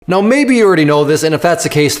Now, maybe you already know this, and if that's the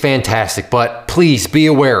case, fantastic, but please be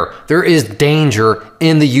aware, there is danger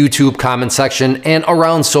in the YouTube comment section and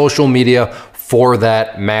around social media for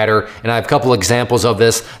that matter. And I have a couple examples of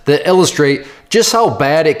this that illustrate just how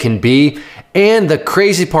bad it can be. And the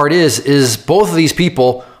crazy part is both of these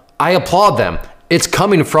people, I applaud them. It's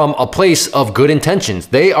coming from a place of good intentions.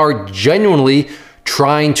 They are genuinely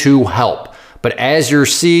trying to help. But as you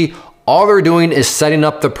see, all they're doing is setting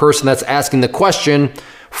up the person that's asking the question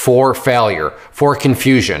for failure, for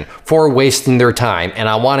confusion, for wasting their time. And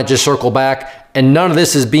I want to just circle back, and none of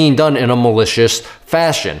this is being done in a malicious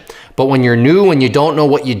fashion. But when you're new and you don't know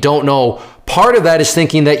what you don't know, part of that is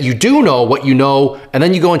thinking that you do know what you know, and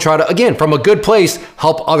then you go and try to, again, from a good place,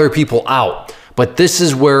 help other people out. But this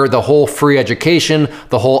is where the whole free education,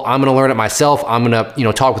 the whole I'm going to learn it myself, I'm going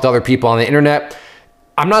to, talk with other people on the internet.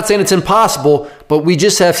 I'm not saying it's impossible, but we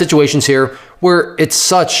just have situations here where it's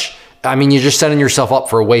such, you're just setting yourself up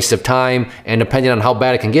for a waste of time, and depending on how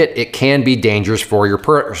bad it can get, it can be dangerous for your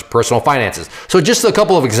personal finances. So just a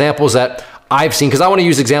couple of examples that I've seen, because I want to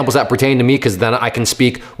use examples that pertain to me, because then I can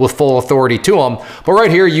speak with full authority to them. But right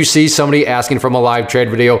here, you see somebody asking from a live trade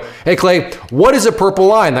video, hey Clay, what is a purple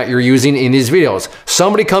line that you're using in these videos?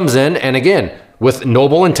 Somebody comes in, and again, with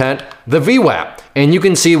noble intent, the VWAP. And you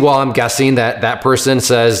can see, well, I'm guessing that that person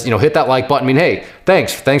says, hit that like button, hey,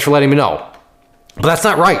 thanks for letting me know. But that's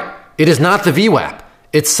not right. It is not the VWAP.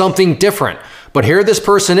 It's something different. But here this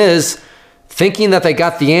person is thinking that they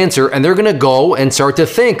got the answer, and they're going to go and start to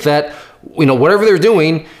think that, whatever they're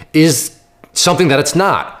doing is something that it's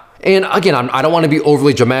not. And again, I don't want to be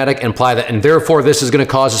overly dramatic and imply that, and therefore this is going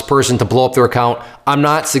to cause this person to blow up their account. I'm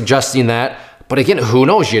not suggesting that. But again, who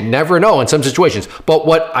knows? You never know in some situations. But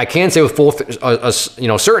what I can say with full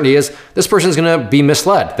certainty is this person is going to be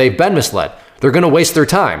misled. They've been misled. They're going to waste their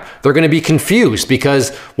time. They're going to be confused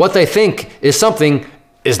because what they think is something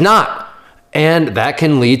is not. And that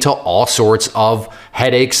can lead to all sorts of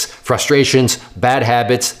headaches, frustrations, bad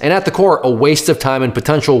habits, and at the core, a waste of time and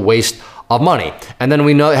potential waste of money. And then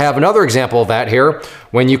we have another example of that here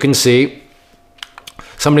when you can see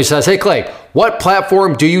somebody says, hey Clay, what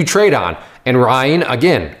platform do you trade on? And Ryan,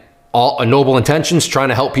 again, all noble intentions, trying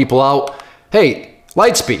to help people out. Hey,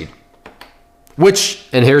 Lightspeed. Which,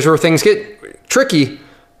 and here's where things get tricky,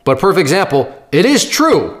 but perfect example, it is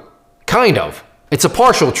true, kind of. It's a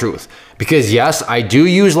partial truth, because yes, I do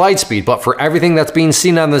use Lightspeed, but for everything that's being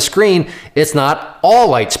seen on the screen, it's not all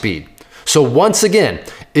Lightspeed. So once again,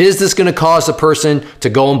 is this going to cause the person to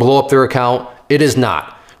go and blow up their account? It is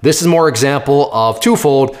not. This is more example of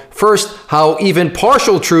twofold. First, how even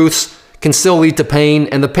partial truths can still lead to pain,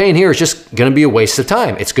 and the pain here is just going to be a waste of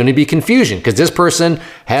time. It's going to be confusion because this person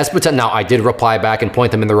has potential. Now, I did reply back and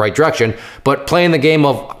point them in the right direction, but playing the game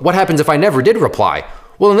of what happens if I never did reply?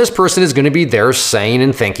 Well, then this person is going to be there saying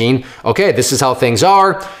and thinking, okay, this is how things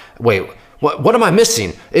are. Wait, what am I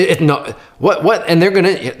missing? What? And they're going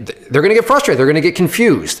to get frustrated. They're going to get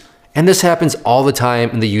confused. And this happens all the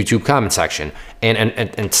time in the YouTube comment section.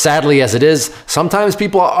 And sadly as it is, sometimes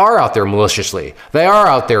people are out there maliciously. They are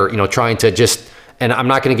out there, trying to just, and I'm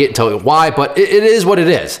not going to get into why, but it is what it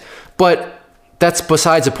is. But that's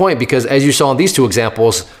besides the point, because as you saw in these two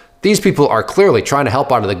examples, these people are clearly trying to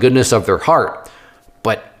help out of the goodness of their heart,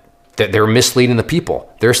 but they're misleading the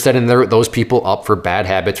people. They're setting those people up for bad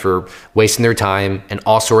habits, for wasting their time, and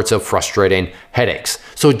all sorts of frustrating headaches.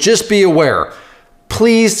 So just be aware.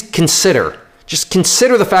 Please consider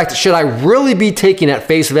the fact that should I really be taking at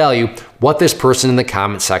face value what this person in the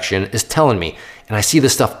comment section is telling me? And I see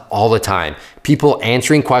this stuff all the time. People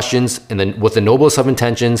answering questions with the noblest of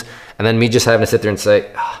intentions, and then me just having to sit there and say,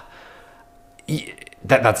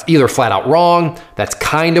 that's either flat out wrong, that's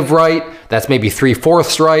kind of right, that's maybe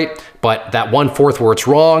 3/4 right, but that 1/4 where it's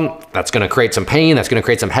wrong, that's going to create some pain, that's going to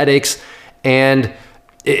create some headaches, and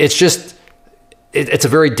it's a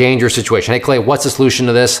very dangerous situation. Hey, Clay, what's the solution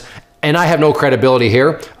to this? And I have no credibility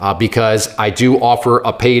here because I do offer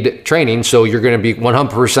a paid training. So you're going to be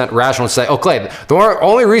 100% rational and say, oh, Clay, the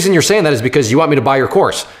only reason you're saying that is because you want me to buy your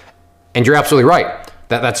course. And you're absolutely right.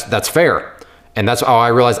 That's fair. And that's how I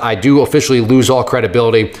realize I do officially lose all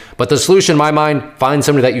credibility. But the solution in my mind, find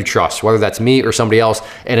somebody that you trust, whether that's me or somebody else,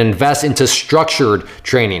 and invest into structured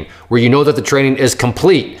training where you know that the training is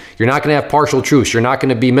complete. You're not going to have partial truths. You're not going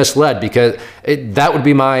to be misled, because that would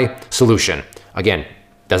be my solution. Again,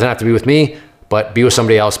 doesn't have to be with me, but be with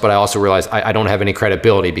somebody else. But I also realize I don't have any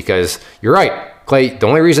credibility, because you're right, Clay, the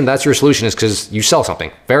only reason that's your solution is because you sell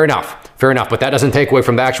something. Fair enough. But that doesn't take away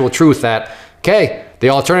from the actual truth that, okay, the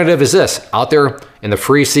alternative is this. Out there in the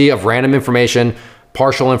free sea of random information,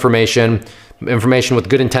 partial information, information with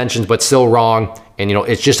good intentions, but still wrong. And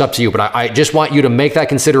it's just up to you. But I just want you to make that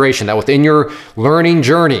consideration that within your learning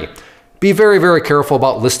journey, be very, very careful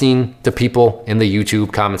about listening to people in the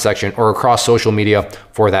YouTube comment section or across social media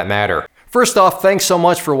for that matter. First off, thanks so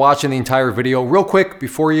much for watching the entire video. Real quick,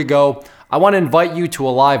 before you go, I want to invite you to a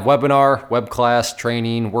live webinar, web class,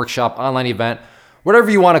 training, workshop, online event,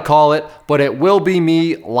 whatever you want to call it, but it will be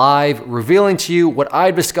me live revealing to you what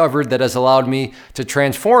I've discovered that has allowed me to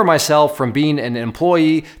transform myself from being an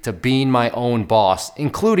employee to being my own boss,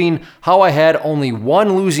 including how I had only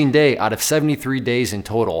one losing day out of 73 days in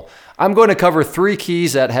total. I'm going to cover 3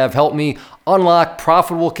 keys that have helped me unlock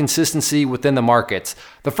profitable consistency within the markets.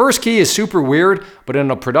 The first key is super weird, but in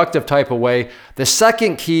a productive type of way. The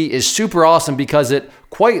second key is super awesome because it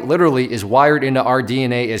quite literally is wired into our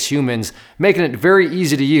DNA as humans, making it very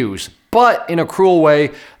easy to use. But in a cruel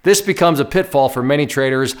way, this becomes a pitfall for many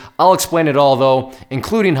traders. I'll explain it all though,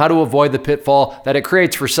 including how to avoid the pitfall that it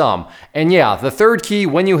creates for some. And yeah, the third key,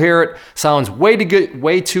 when you hear it, sounds way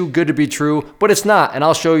too good to be true, but it's not, and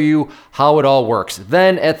I'll show you how it all works.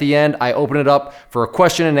 Then at the end, I open it up for a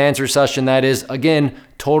question and answer session that is, again,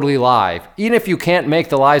 totally live. Even if you can't make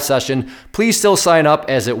the live session, please still sign up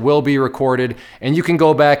as it will be recorded, and you can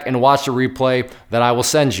go back and watch the replay that I will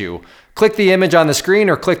send you. Click the image on the screen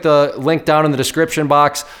or click the link down in the description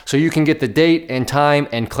box so you can get the date and time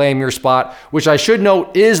and claim your spot, which I should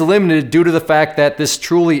note is limited due to the fact that this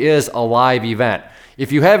truly is a live event.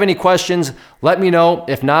 If you have any questions, let me know.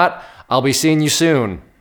 If not, I'll be seeing you soon.